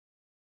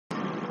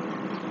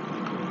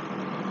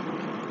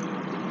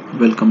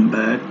Welcome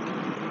back.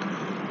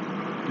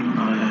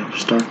 I have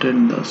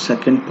started the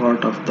second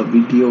part of the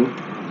video.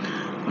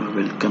 I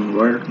will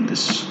convert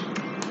this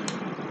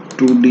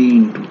 2D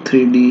into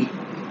 3D.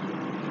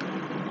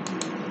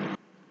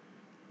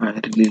 I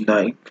really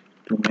like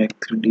to make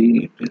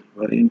 3D. It is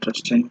very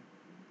interesting.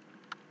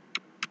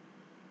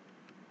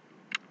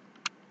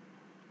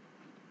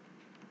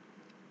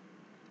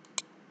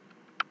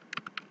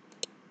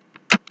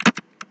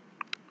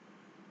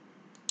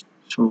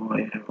 So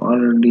I have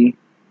already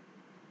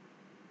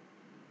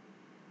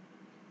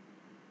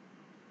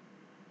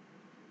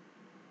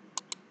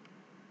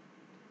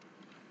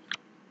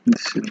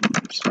this is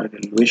my side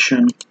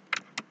elevation.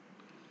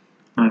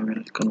 I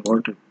will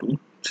convert it to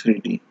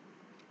 3D.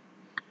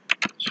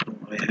 So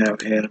I have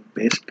here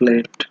base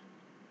plate.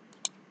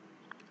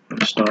 I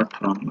will start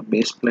from the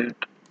base plate.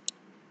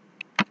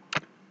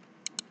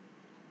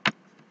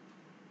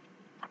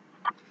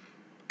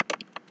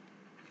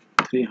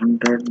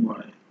 (300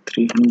 by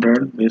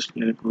 300) base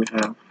plate. We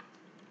have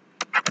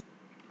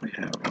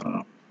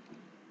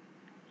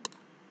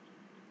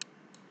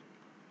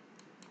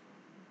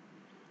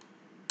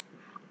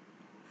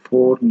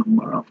 4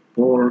 number of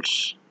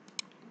bolts.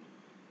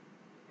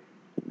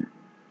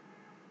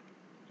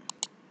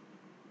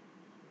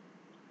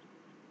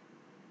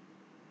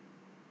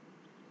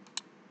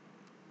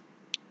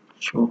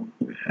 So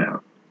we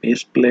have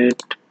base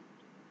plate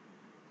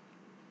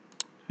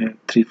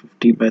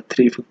 350 by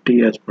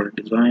 350 as per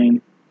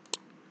design.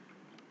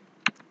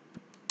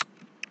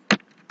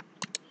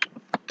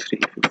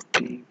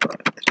 350 by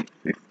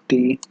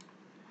 350.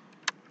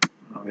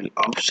 I will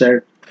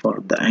offset for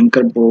the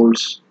anchor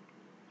bolts.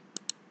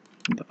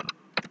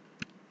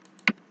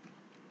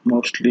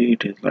 Mostly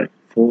it is like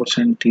 4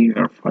 cm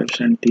or 5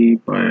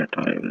 cm, but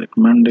I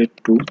recommend it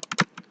to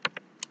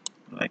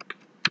like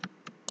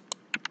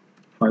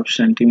 5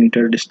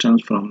 cm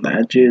distance from the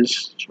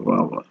edges. So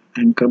our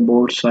anchor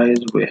bolt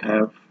size we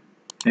have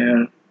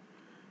here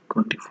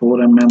 24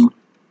 mm.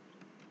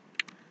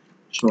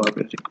 So I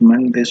will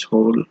recommend this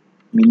hole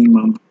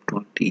minimum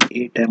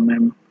 28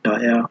 mm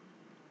dia.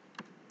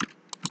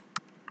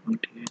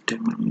 28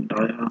 mm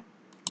dia.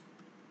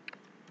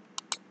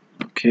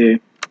 Okay.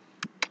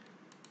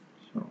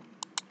 So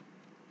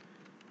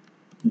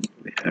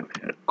we have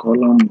here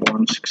column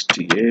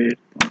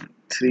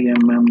 168.3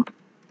 mm.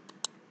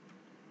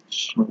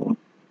 So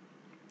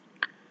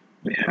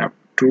we have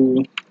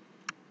to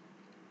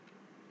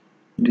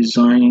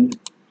design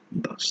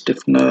the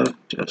stiffener.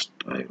 Just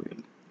I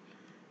will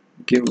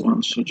give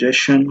one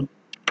suggestion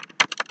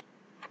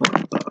for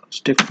the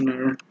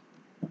stiffener.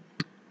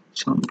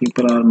 Some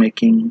people are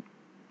making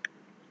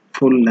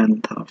full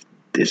length of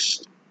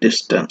this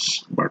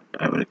distance, but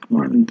I will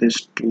recommend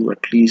this to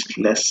at least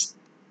less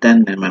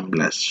than mm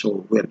less.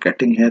 So we're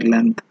getting here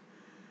length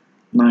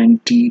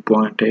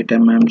 90.8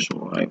 mm.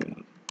 So I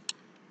will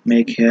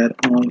make here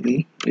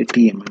only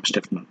 80 mm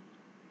stiffener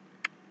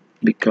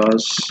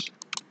because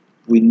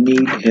we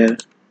need here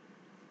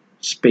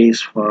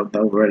space for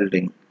the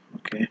welding.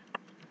 Okay,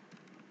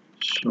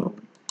 so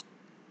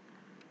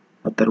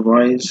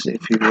otherwise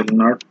if you will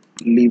not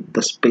leave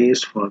the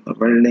space for the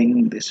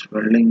welding, this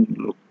welding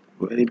look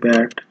very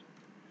bad.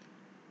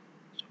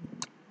 So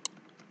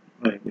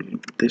I will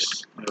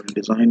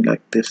design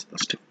like this. The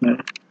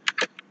stiffener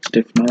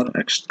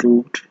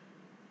extrude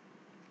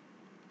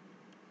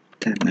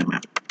 10 mm.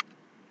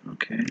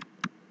 Okay, I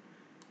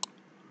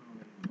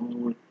will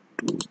move it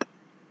to the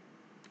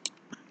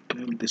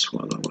until this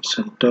was our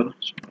center.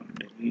 So I will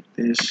delete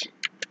this.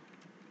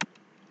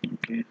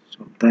 Okay,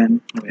 so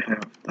then we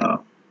have the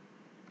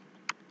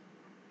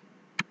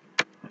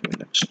I will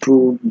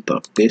extrude the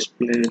base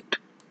plate.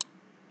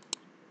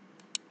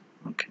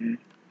 Okay,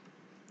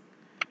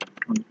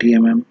 20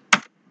 mm.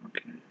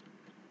 Okay,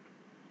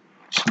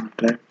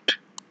 subtract.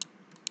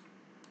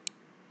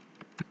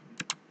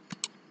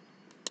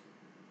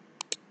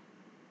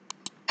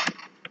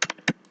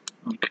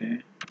 Okay,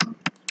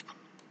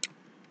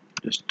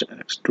 just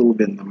extrude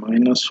in the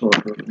minus, so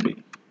it will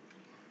be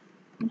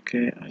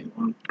okay. I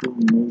want to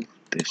move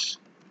this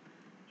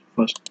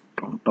first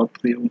from top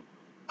view.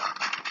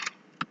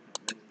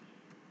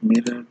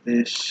 Mirror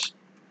this.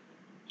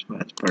 So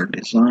as per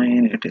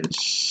design it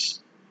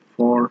is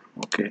 4.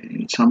 Okay,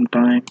 in some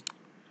time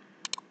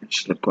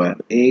it's require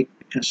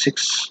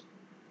 6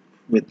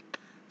 with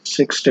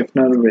 6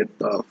 stiffener with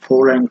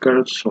 4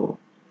 anchors. So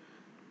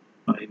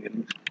I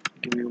will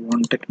give you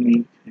one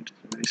technique. It's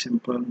very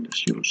simple.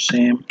 Just use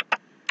same.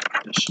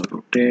 Just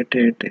rotate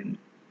it, and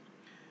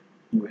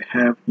we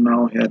have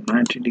now here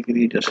 90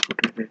 degree. Just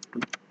rotate it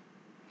to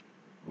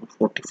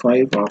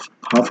 45 of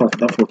half of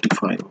the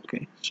 45.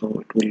 Okay, so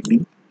it will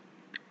be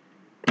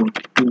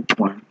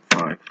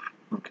 22.5.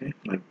 Okay,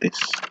 like this.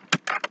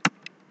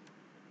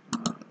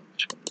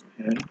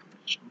 Here,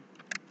 so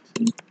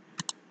see,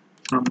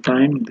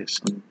 sometime this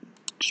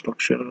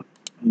structural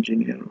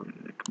engineer will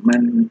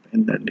recommend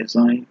in the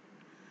design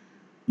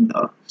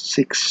the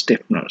 6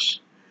 stiffeners.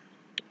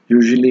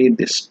 Usually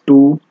this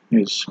 2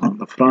 is on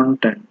the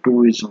front and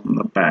 2 is on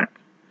the back.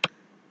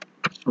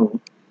 So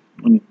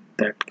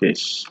that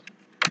case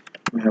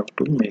we have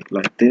to make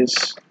like this.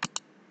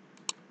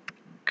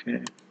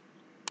 Okay.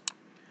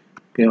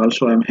 Okay,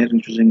 also I'm here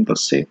using the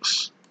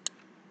 6.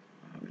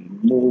 I will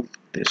move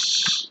this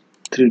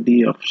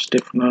 3D of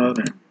stiffener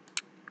and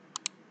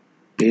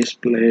base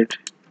plate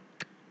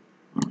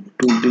on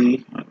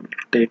 2D. I will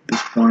take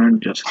this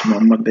point. Just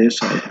remember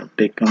this, I have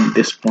taken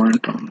this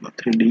point on the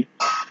 3D.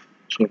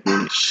 So we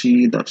will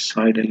see the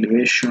side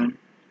elevation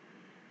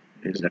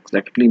is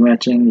exactly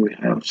matching. We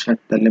have set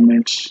the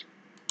limits.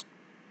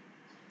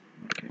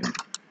 Okay,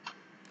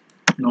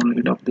 no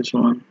need of this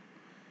one.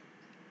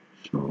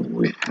 So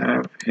we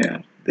have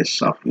here this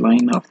soft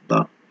line of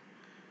the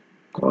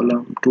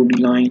column 2D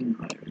line.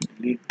 I will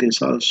delete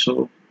this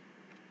also.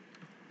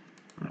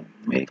 I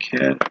will make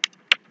here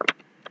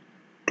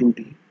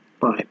 2D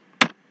pipe.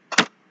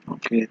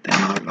 Okay, then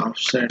I will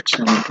offset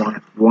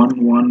 7.11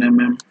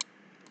 mm.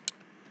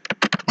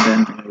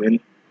 Then I will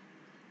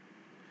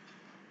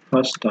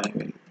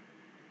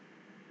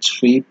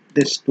sweep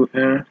this to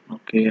here.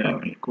 Okay, I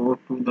will go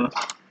to the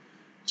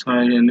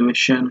side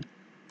elevation.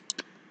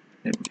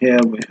 And here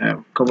we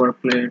have cover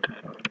plate. I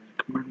will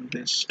recommend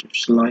this to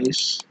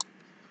slice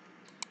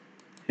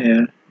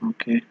here.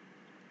 Okay,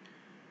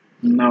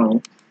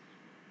 now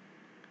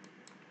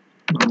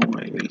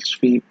I will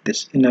sweep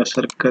this inner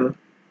circle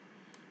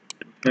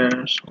to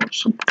here. So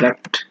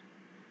subtract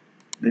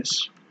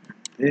this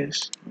and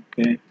this.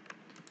 Okay,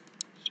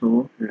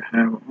 so we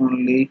have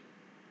only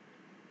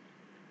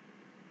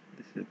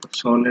this is the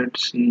solid.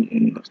 See,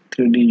 in the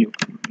 3D you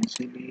can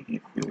easily,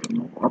 if you will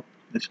move up,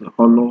 this is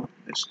hollow,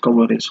 this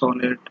cover is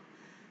solid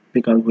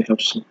because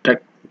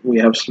we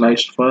have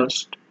sliced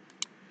first.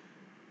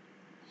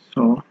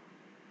 So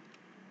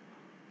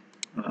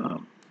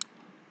um,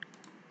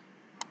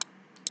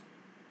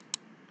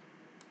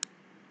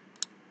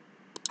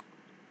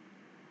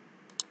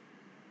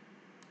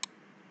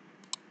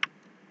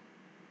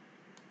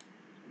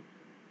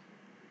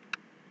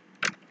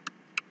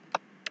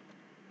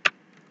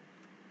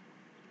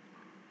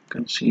 you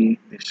can see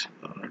this is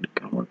already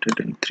converted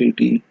in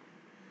 3D.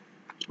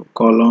 So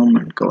column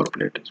and cover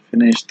plate is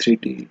finished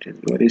 3D. It is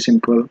very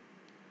simple.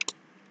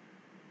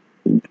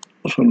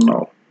 So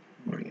now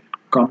we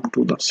come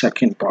to the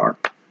second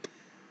part.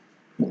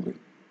 We will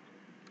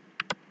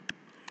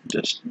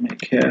just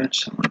make here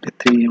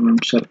 73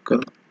 mm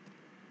circle.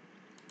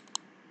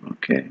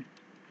 Okay,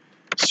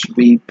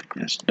 sweep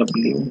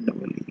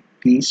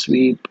SWEEP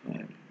sweep. I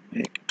will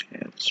make it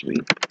here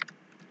sweep.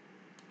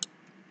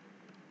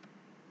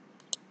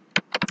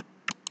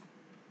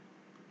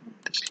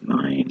 This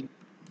line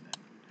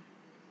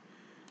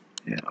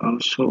here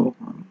also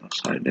on the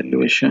side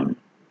elevation.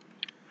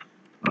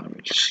 I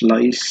will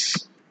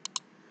slice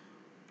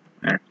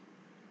at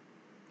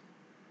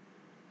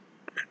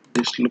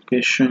this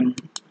location.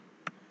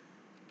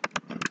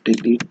 I will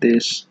delete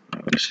this. I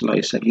will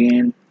slice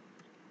again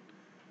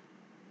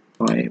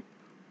 5,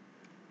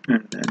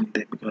 and then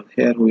because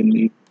here we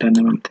need 10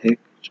 mm thick,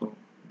 so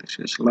this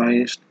is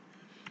sliced.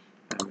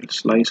 I will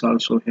slice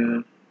also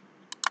here.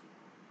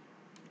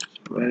 It's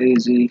very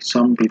easy.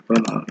 Some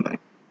people are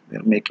like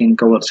they're making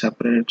cover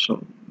separate,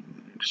 so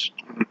it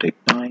will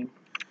take time.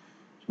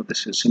 So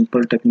this is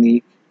simple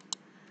technique.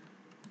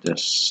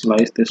 Just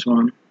slice this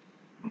one.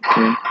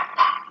 Okay.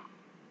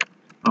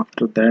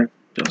 After that,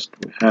 just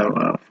we have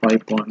a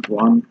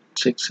 5.16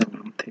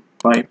 mm thick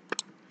pipe.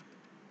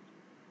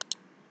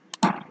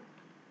 We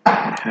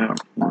have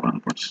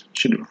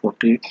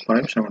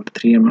 1.45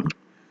 73 mm.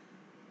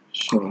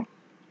 So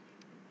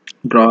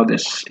draw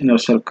this inner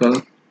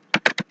circle,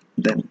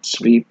 then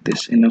sweep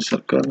this inner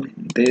circle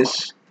in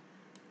this,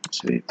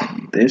 sweep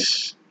in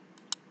this.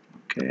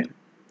 Okay,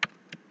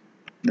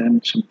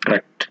 then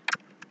subtract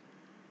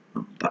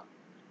the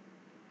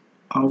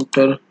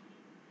outer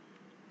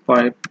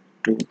pipe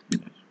to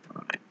inner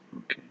pipe.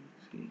 Okay,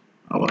 see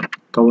our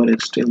cover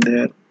is still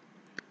there.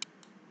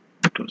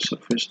 Outer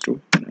surface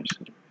to inner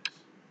surface.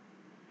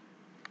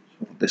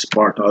 So this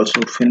part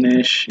also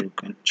finished. You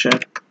can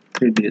check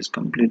 3D is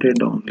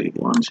completed. Only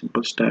one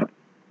simple step.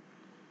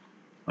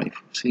 I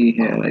see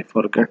here I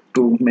forget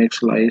to make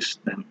slice.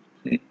 Then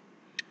see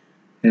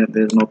here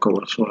there is no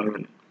cover, so I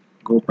will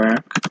go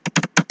back.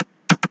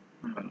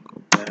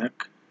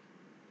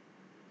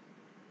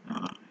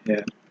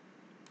 Here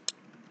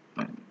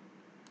I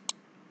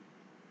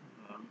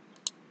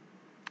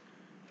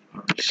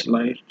will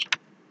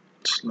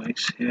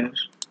slice here.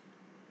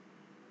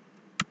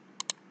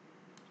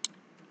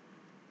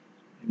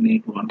 I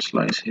need one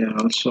slice here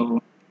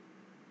also.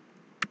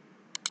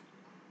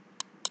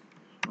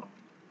 So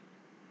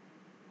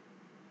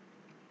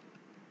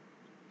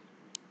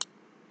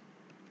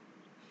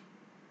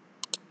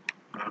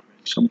I will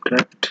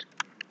subtract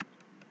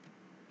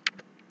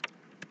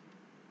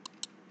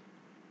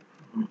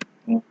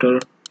outer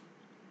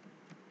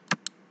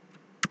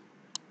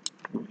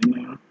to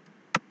inner,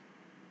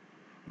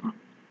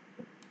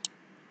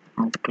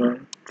 outer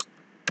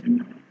to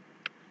inner.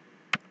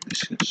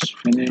 This is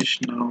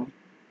finished now.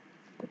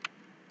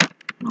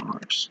 Now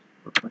it's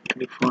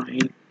perfectly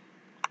fine.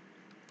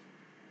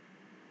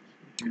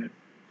 Here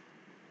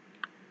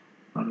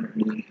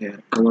already here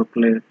cover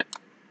plate.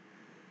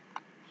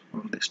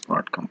 So this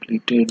part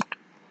completed.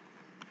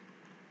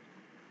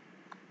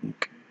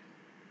 Okay,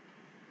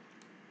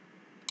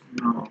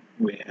 now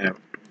we have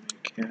to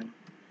make here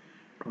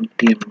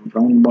 20 mm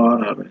round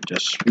bar. I will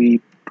just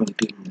sweep 20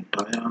 mm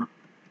tire.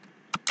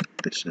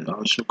 This is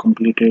also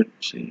completed.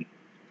 See,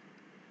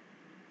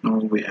 now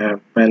we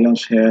have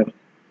balance here.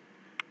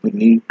 We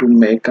need to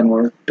make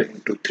convert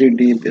into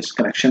 3D this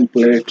connection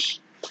plates.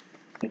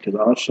 It is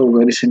also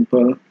very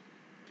simple.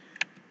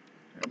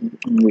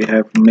 We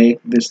have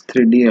make this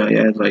 3D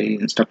as I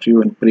instructed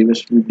you in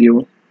previous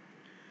video.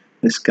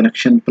 This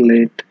connection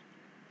plate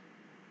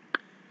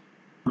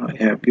I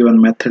have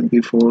given method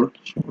before,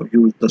 so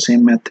use the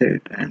same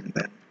method and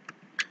then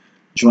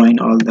join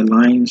all the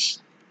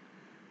lines.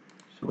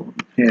 So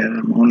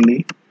here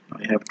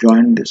I have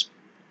joined this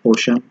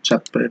portion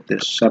separate,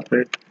 this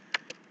separate.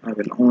 I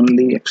will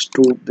only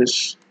extrude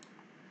this.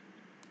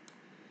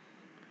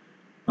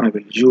 I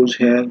will use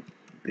here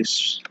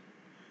this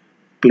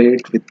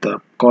plate with the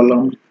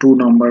column 2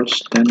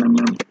 numbers 10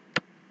 mm.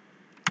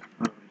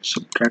 I will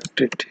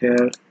subtract it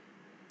here.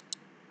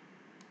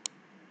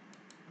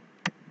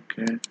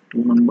 Okay,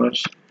 2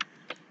 numbers.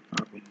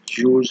 I will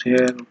use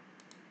here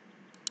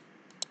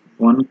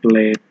one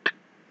plate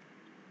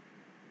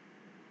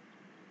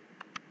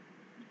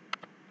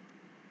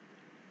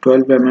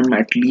 12 mm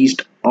at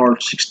least or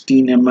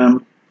 16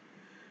 mm.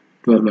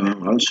 12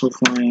 mm also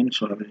fine,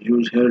 so I will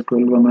use here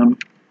 12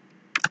 mm.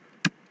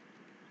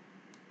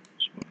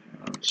 So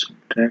I will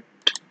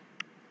subtract.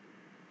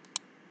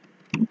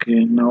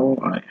 Okay, now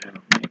I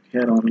have make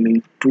here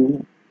only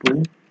 2.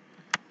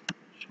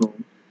 So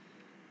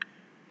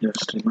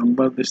just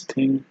remember this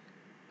thing.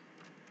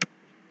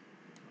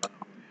 I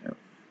have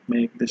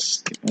make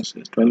this thickness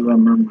is 12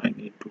 mm. I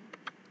need to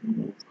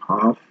move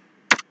half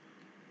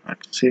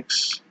at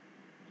 6.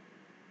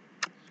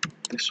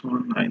 This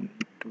one I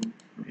need to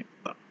make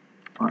the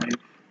 5.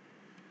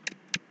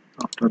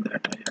 After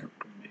that I have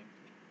to make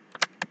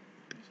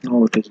this.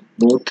 Now it is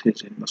both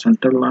is in the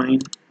center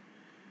line,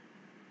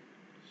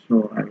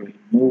 so I will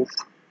move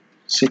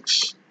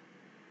 6.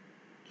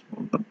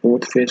 So the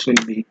both face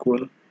will be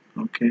equal.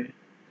 Okay,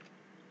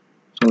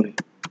 sorry,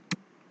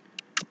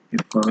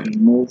 if I will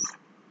move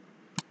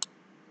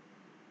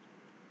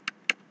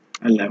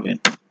 11.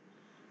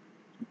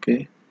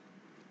 Okay,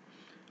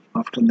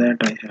 after that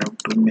I have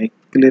to make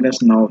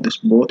clearance. Now this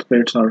both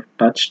plates are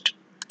touched.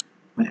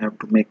 I have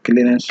to make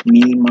clearance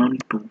minimum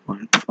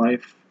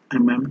 2.5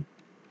 mm.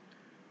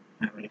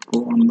 I will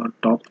go on the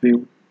top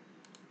view.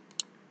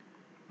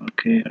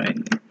 Okay,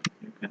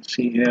 you can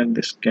see here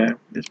this gap,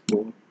 this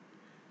both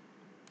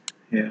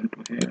here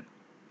to here,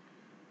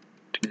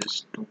 it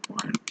is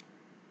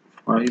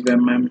 2.5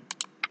 mm.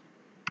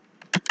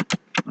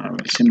 I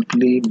will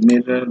simply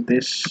mirror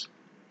this.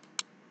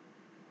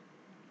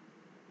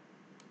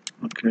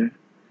 Okay,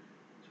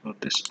 so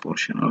this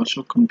portion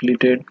also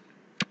completed.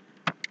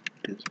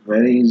 It is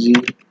very easy.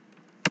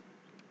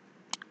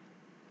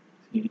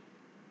 See.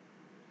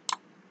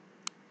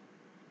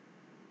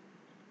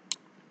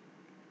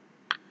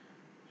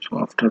 So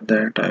after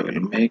that I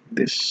will make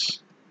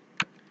this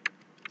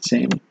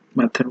same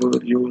method. We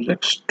will use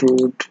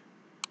extrude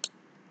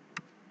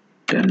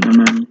 10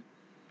 mm,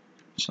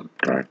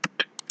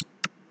 subtract,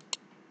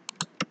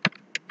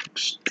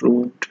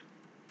 extrude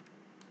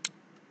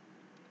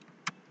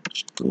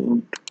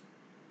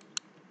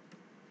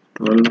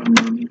 12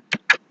 mm,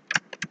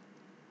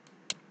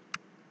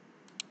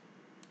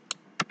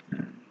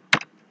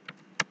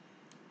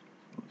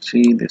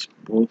 see this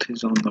both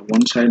is on the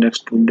one side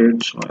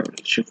extruded, so I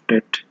will shift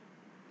it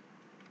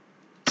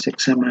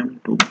 6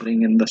 mm to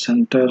bring in the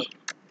center.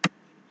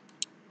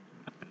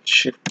 I will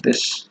shift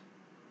this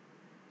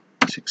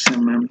 6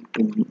 mm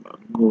to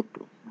go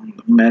to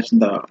match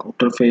the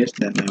outer face.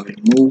 Then I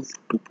will move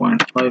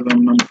 2.5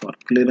 mm for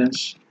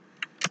clearance.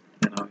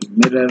 Then I will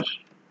mirror.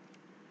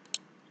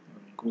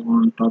 I will go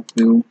on top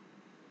view.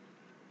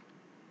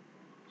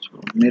 So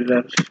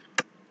mirror,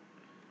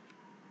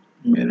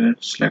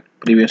 select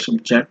previous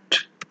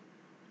object,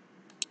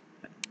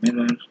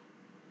 mirror.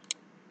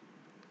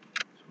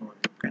 So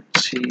you can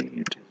see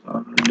it is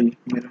already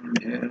mirrored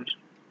here.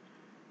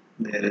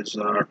 There is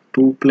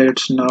 2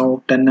 plates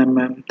now 10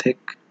 mm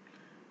thick,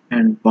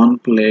 and one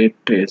plate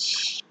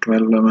is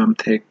 12 mm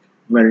thick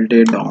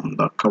welded on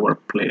the cover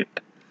plate.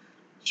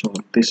 So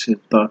this is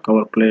the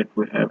cover plate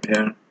we have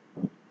here.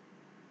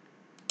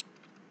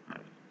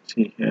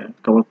 See here,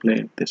 cover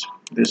plate,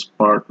 this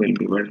part will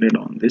be welded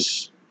on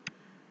this,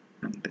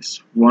 and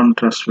this one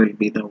truss will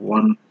be the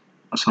one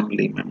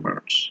assembly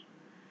members,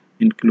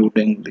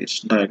 including this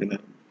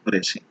diagonal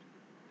bracing.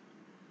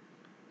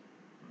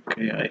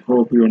 Okay, I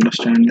hope you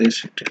understand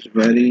this. It is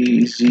very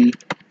easy.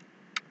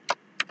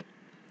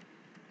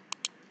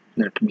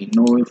 Let me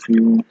know if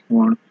you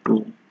want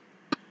to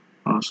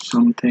ask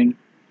something.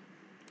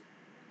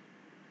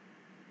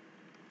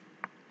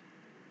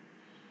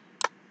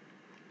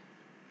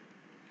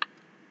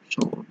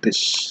 So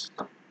this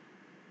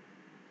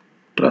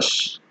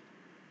truss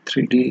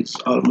 3D is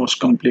almost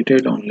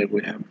completed. Only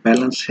we have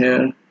balance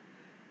here.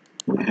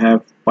 We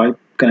have pipe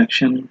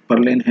connection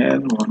purlin here,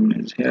 one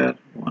is here,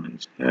 one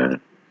is here.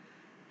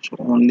 So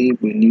only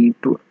we need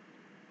to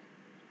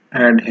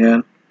add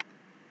here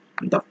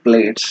the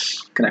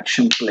plates,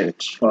 connection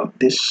plates for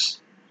this.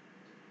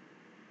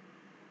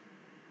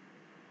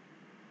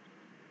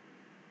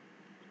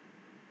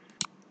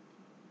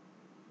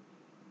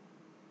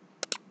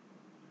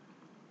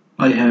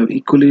 I have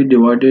equally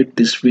divided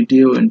this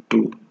video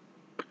into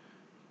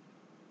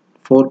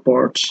 4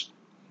 parts.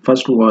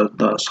 First was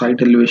the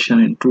site elevation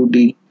in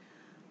 2D.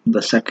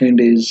 The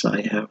second is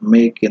I have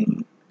make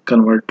in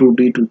convert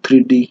 2D to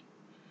 3D.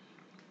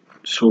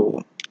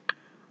 So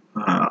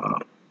uh,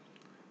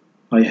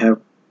 I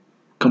have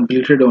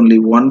completed only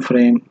one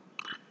frame.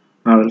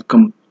 I will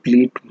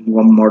complete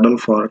one model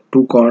for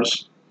 2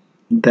 cars,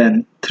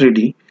 then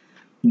 3D.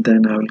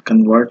 Then I will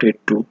convert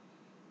it to.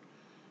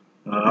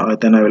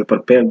 Then I will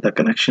prepare the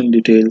connection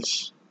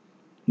details.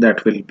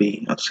 That will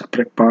be a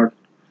separate part.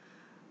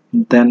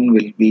 Then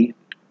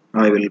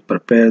I will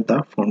prepare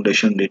the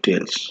foundation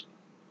details.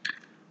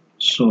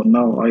 So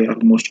now I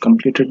almost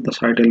completed the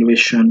site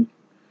elevation.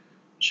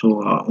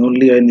 So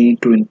only I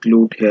need to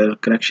include here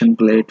connection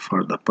plate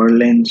for the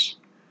purlins.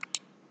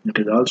 It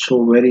is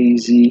also very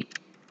easy.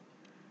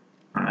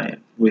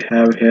 We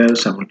have here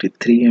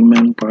 73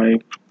 mm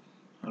pipe.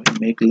 I will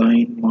make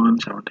line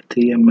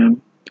 173 mm.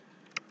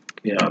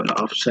 Okay, I will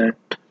offset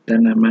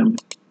 10 mm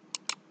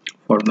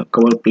for the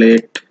cover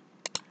plate.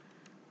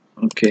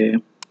 Okay,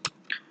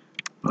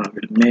 I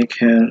will make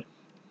here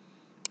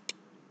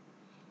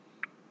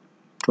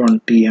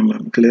 20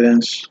 mm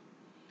clearance.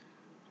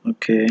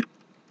 Okay,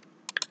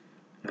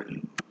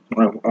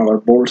 our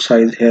bolt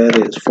size here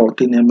is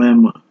 14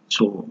 mm.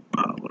 So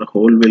our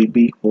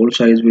hole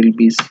size will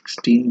be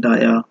 16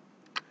 dia.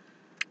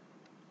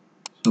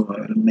 So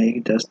I will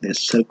make just this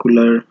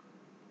circular.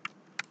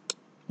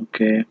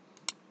 Okay,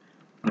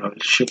 I will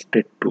shift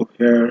it to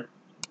here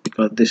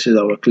because this is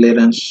our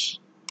clearance,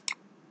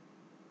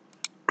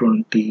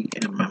 20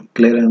 mm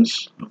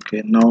clearance.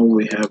 Okay, now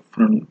we have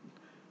front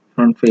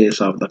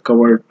face of the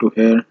cover to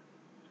here,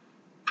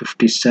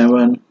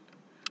 57.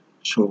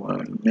 So I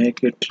will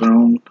make it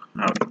round.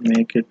 I will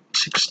make it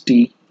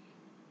 60.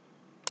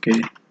 Okay,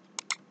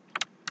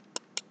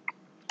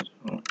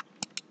 so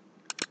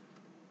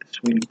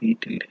this will be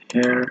till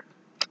here.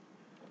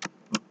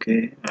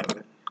 Okay, I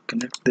will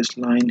connect this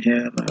line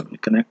here. I will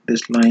connect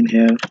this line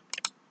here.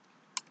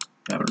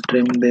 I will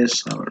trim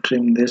this. I will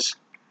trim this.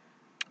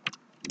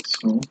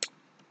 So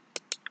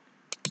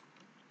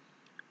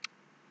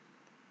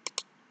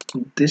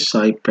this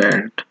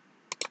iPad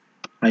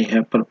I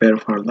have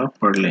prepared for the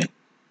purlin.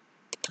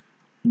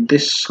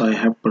 This I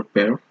have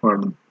prepared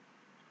for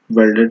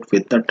welded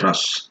with the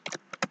truss.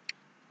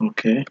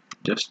 Okay,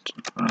 just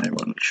I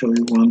will show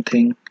you one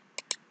thing.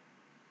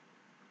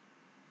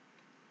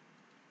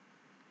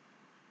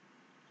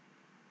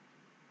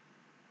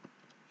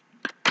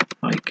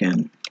 I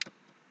can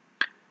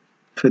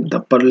fit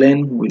the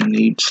purlin. We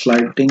need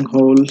sliding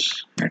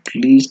holes at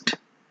least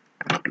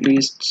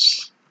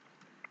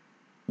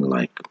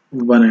like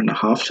 1.5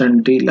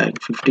 cm,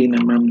 like 15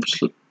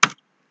 mm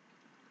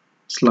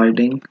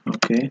sliding.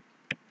 Okay,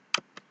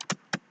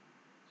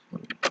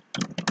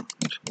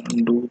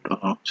 undo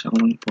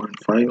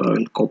 7.5. I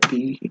will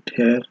copy it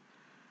here.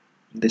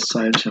 This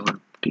side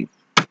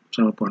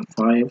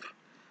 7.5.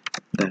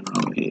 Then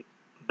I will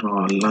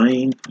draw a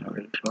line. I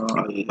will draw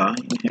a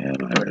line here.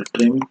 I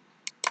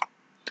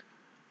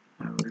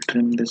will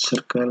trim this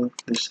circle.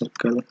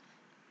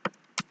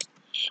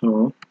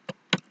 So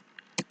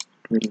it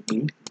will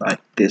be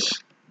like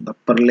this. The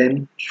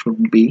purlin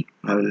should be.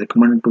 I will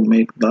recommend to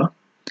make the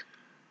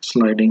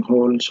sliding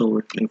hole.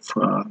 So if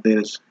there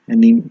is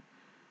any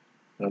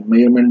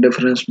measurement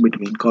difference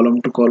between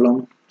column to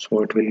column,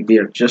 so it will be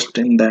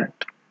adjusting that.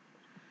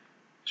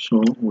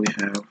 So we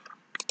have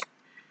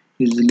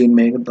easily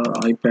make the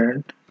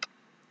iPad.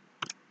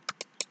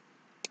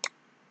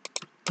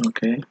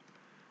 Okay,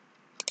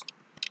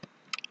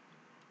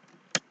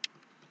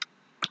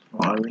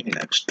 I will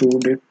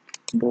extrude it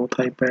both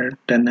iPad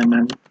 10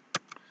 mm.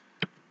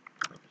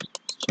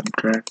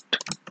 Subtract.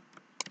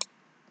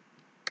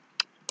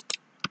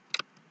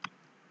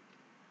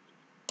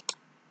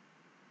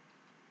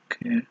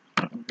 Okay,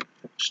 I will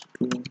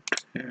extrude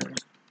here.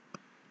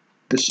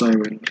 This I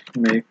will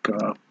make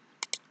a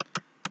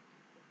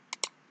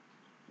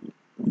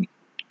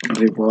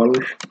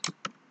revolve.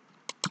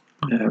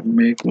 I have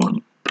make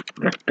one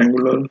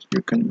rectangular.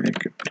 You can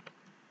make it.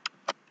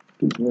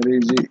 It's very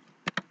easy.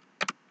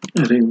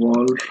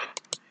 Revolve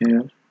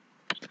here.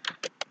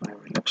 I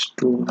will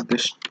extrude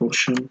this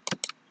portion.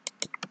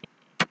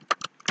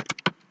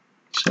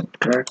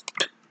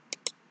 Subtract.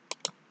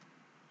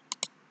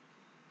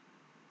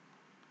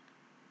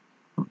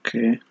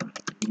 Okay,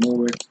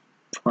 move it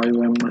 5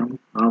 mm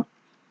up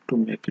to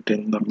make it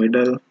in the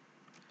middle.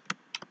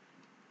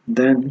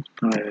 Then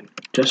I will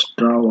just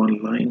draw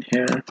one line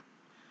here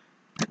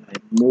and I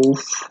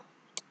move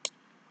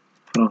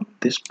from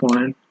this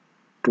point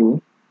to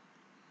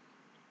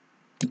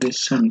this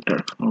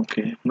center.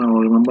 Okay, now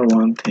remember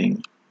one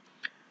thing.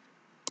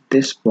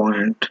 this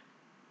point,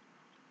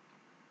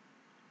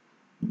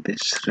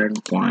 this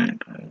red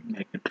point, I'll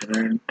make it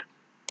red,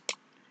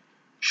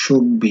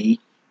 should be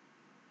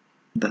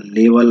the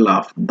level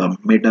of the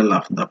middle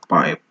of the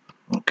pipe.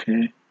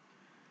 Okay,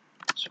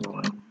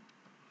 so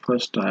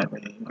first I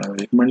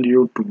recommend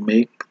you to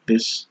make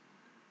this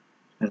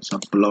as a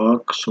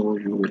block, so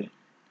you will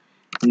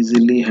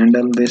easily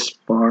handle this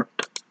part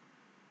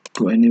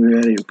to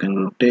anywhere. You can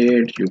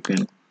rotate, you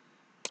can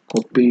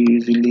copy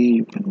easily,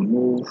 you can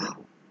move.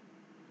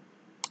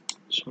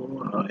 So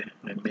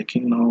I'm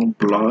making now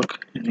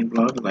block, any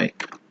block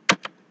like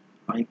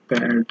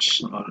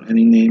iPads or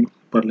any name,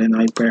 Berlin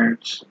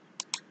iPads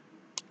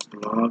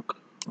block.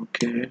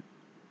 Okay,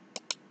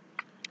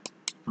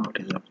 now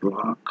it is a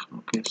block.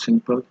 Okay,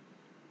 simple.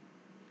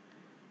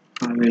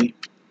 I will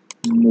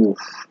move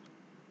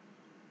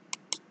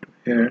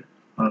here.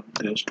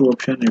 There's two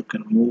options. You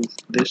can move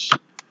this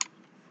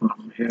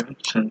from here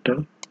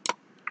center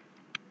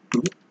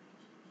to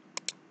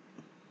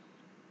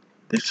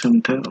the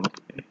center.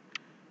 Okay,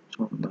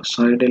 so the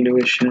side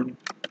elevation,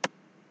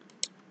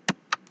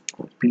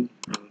 copy.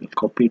 I will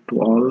copy to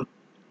all.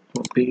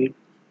 Copy,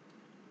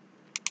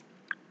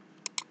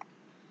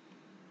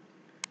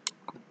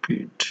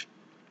 copied,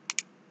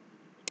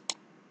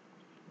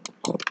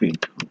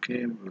 copied.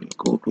 Okay, we'll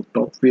go to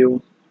top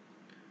view.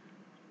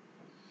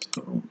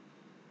 So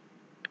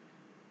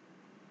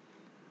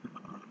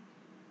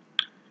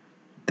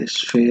this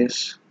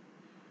face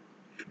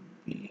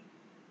should be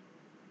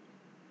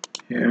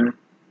here.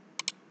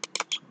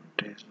 So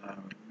it is. I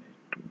will make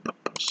to the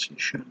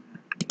position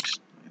at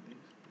least like this.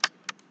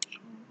 So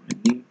I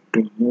need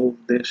to move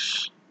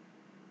this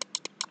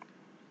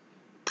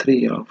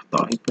 3 of the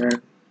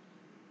iPad.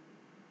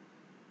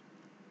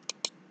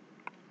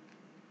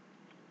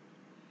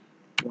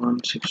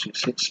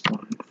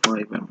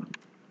 166.5 mm.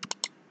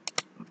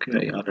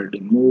 Okay, I already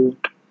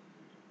moved.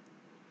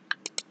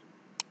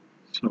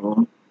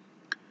 So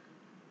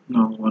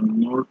now one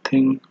more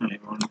thing I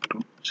want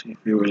to see. If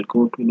you will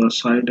go to the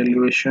side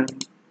elevation,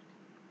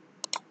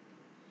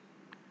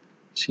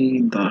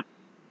 see the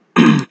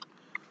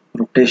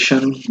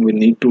rotation. We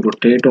need to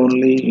rotate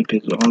only. It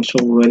is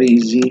also very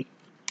easy.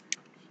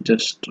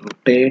 Just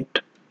rotate,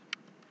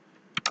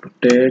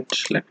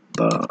 select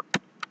the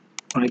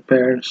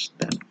iPads,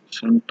 then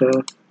center,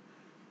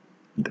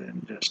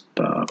 then just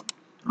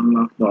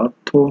unlock the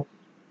ortho.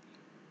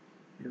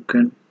 You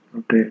can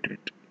rotate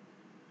it.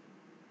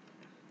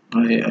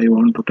 I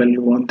want to tell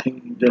you one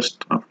thing.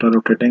 Just after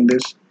rotating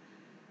this,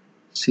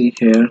 see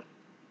here,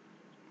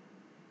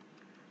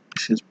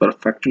 this is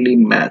perfectly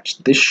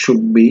matched. This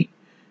should be,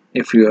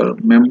 if your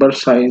member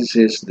size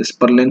is this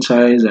purlin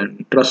size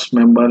and truss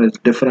member is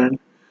different,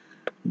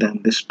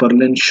 then this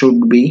purlin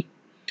should be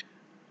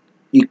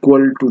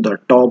equal to the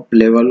top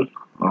level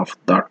of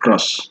the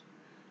truss.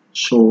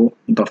 So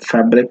the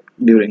fabric,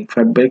 during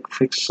fabric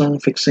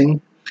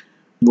fixing,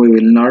 we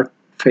will not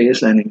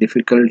face any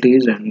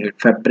difficulties and the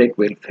fabric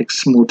will fix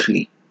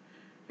smoothly.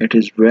 It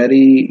is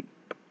very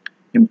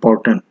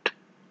important.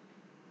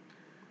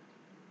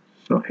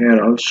 So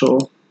here also,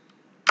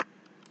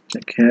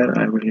 like here,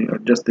 I will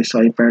adjust this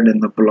iPad in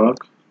the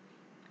block.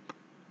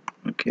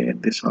 Okay,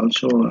 this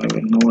also I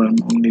will know. I'm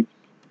only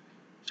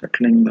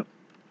settling the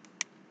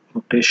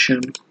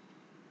rotation.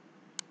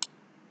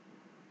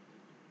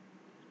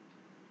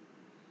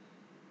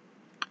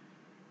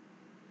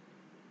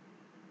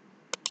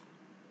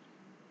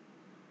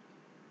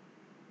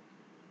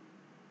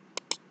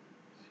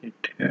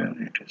 Here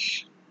it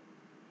is.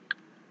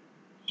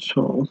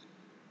 So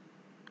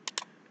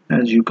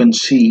as you can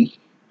see,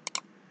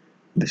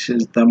 this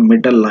is the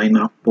middle line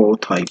of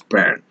both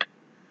iPad.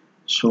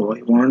 So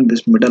I want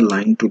this middle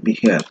line to be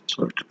here.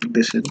 So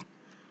this is,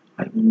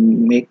 I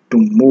make to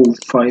move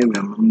 5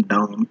 mm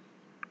down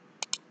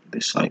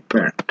this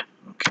iPad.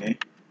 Okay,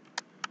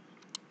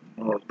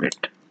 more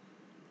bit.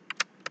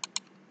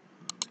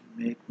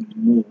 Make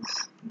move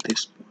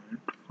this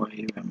point 5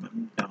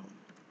 mm down.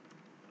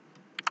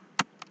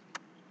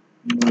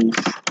 Move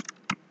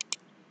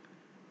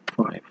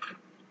 5.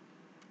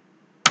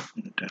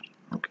 Enter.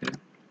 Okay.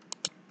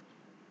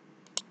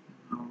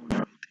 Now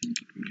I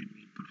think it will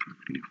be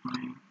perfectly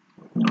fine.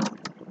 No,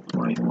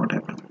 why? What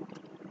happened?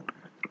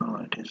 Oh,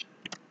 it is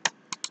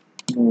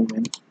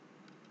moving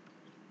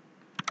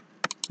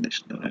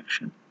this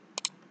direction.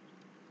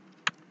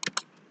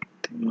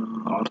 I think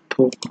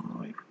ortho.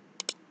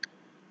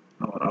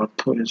 Our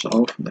ortho is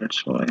off.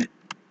 That's why.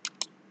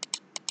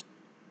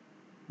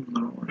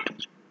 Now it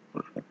is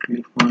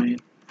perfectly fine.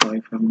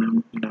 5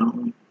 mm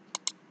down.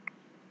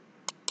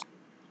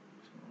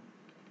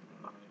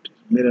 It is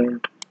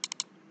mirrored.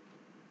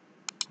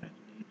 I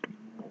need to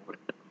move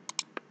it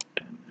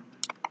 10 mm.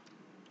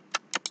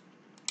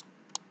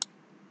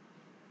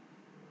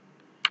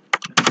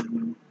 10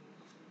 mm.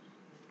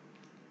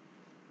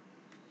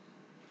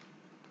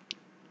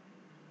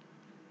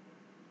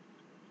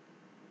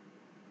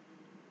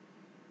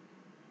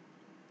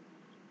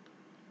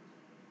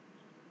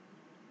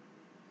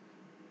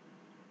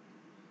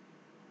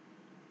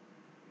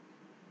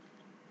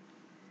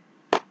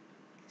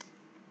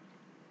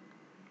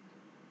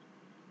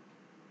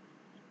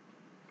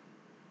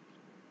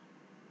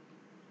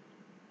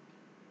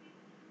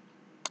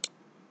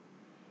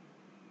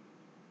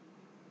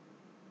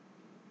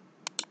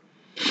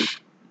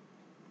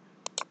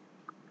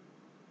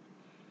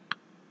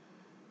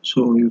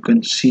 So you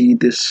can see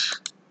this,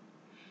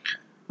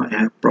 I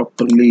have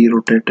properly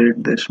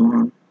rotated this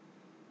one.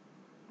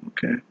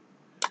 Okay,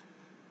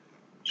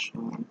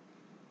 so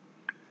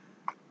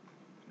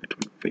it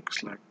will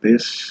fix like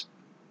this.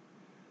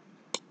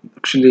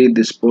 Actually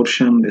this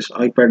portion, this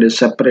iPad is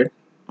separate,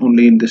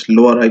 only this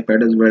lower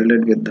iPad is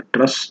welded with the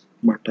truss,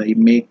 but I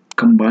make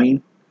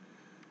combine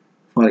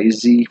for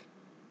easy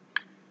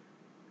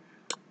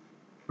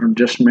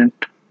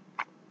adjustment.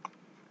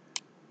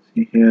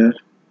 See here,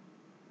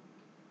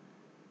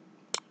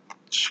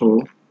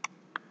 so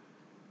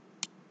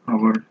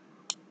our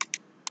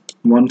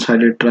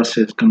one-sided truss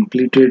is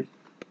completed.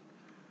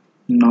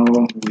 Now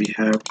we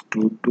have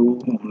to do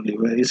only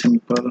very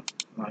simple,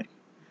 like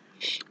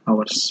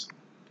our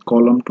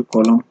column to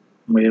column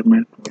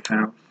measurement. We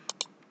have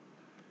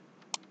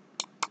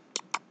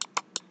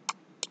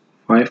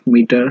 5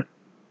 meter.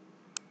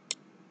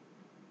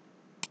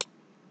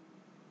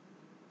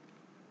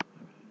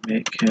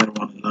 Make here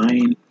one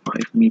line,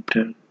 5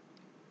 meter.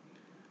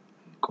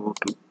 Go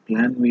to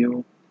plan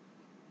view.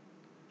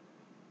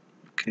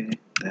 Okay,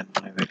 then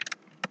I will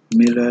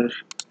mirror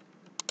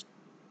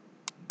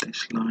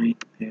this line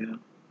here.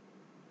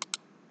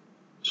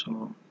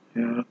 So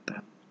here,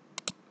 then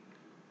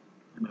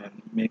I will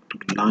make to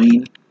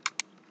line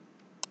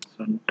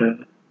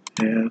center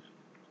here,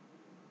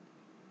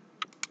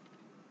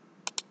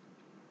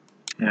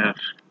 here.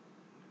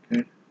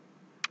 Okay,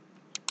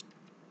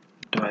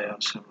 dia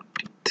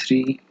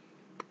 73.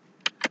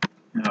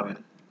 I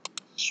will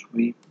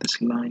sweep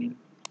this line.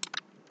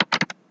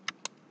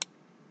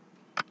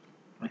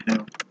 I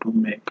have to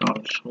make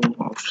also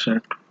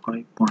offset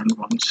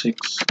 5.16.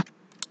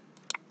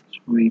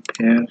 Sweep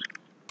here,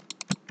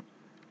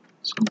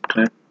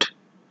 subtract.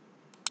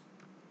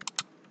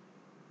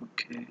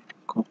 Okay,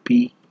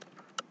 copy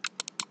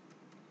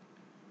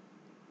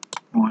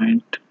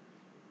point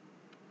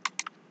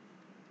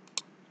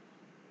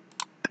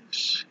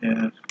this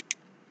here.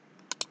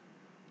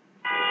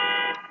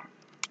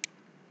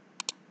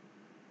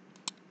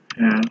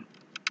 Here,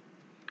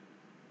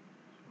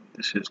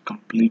 this is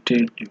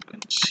completed. You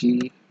can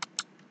see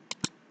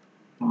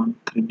on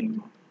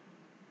 3D.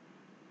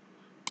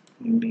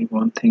 Only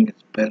one thing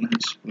is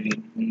balance. We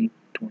need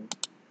to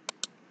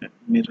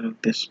mirror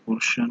this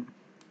portion.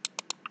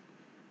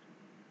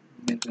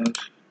 Mirror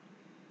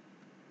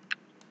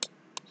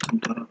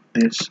center of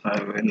this.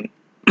 I will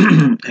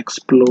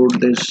explode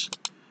this.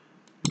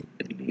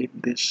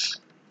 Delete this.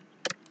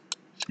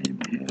 Same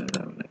here.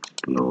 I will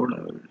explode.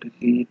 I will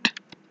delete.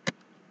 I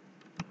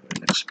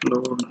will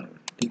explode. I will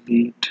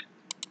delete.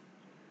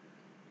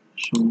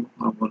 So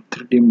our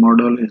 3D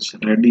model is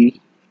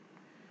ready.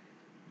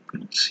 You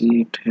can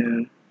see it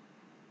here.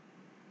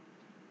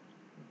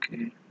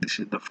 Okay, this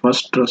is the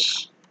first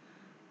truss.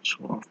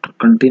 So after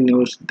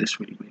continuous, this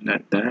will be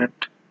like that.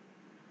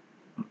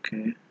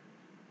 Okay,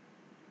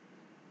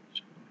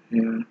 so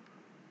here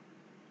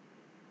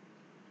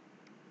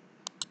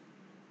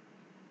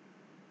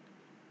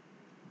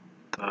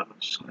the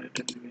side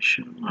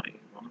elevation, I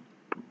want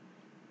to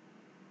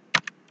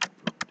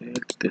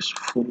rotate this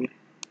full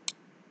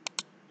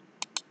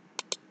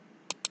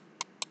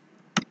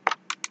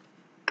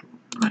to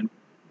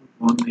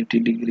 180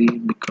 degree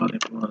because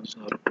it was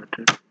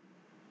rotated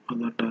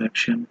other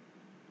direction.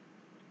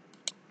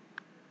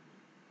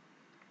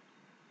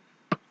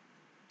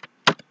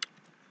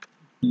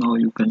 Now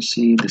you can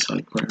see this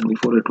icon.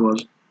 Before it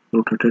was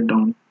rotated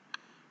down,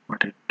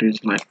 but it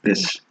is like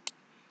this.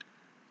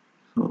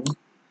 So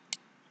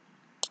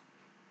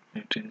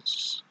it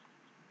is,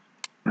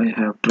 I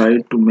have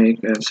tried to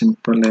make as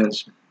simple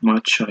as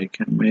much I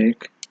can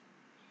make.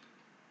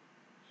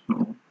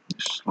 So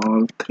it's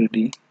all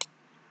 3D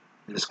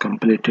is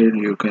completed.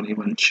 You can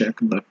even check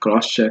the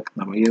cross-check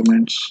the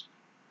measurements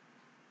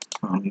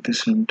from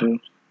this center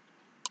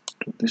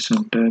to this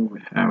center. We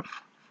have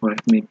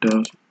 5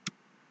 meters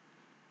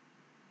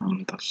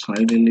on the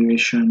side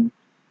elevation.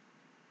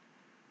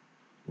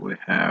 We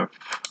have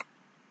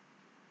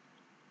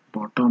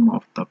bottom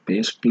of the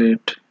base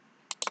plate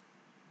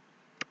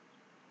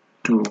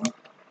to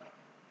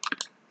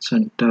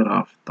center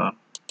of the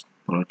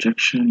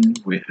projection.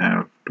 We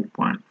have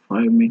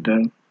 2.5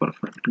 meter,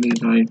 perfectly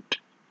right.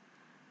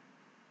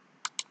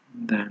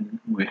 Then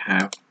we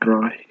have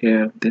draw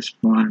here this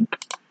point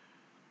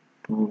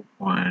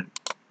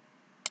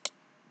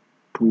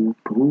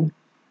 2.22.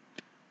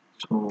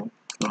 So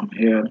from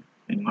here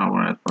in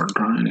our as per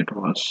drawing it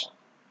was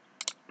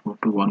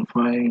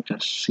 2215.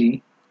 Just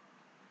see,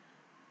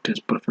 it is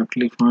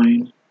perfectly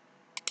fine.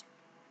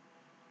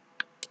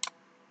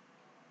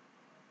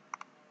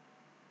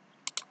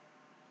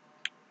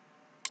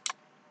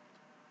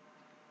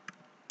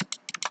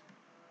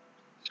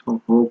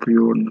 So hope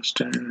you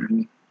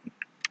understand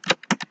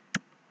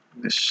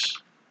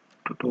this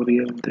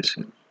tutorial. This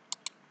is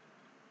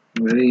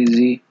very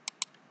easy.